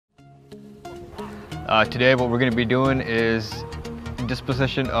Today what we're going to be doing is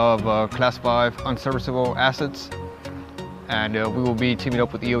disposition of Class 5 unserviceable assets, and we will be teaming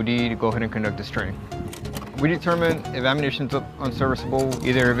up with EOD to go ahead and conduct this training. We determine if ammunition is unserviceable,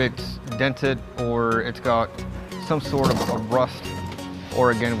 either if it's dented or it's got some sort of a rust,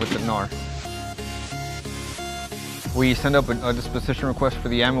 or again with the NAR. We send up a disposition request for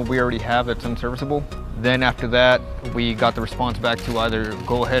the ammo we already have that's unserviceable. Then after that, we got the response back to either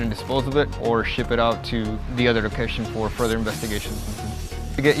go ahead and dispose of it or ship it out to the other location for further investigation.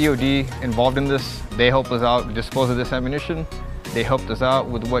 To get EOD involved in this, they help us out dispose of this ammunition. They helped us out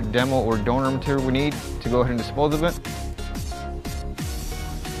with what demo or donor material we need to go ahead and dispose of it.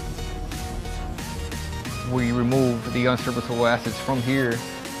 We remove the unserviceable assets from here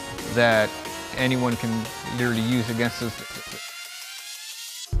that anyone can literally use against us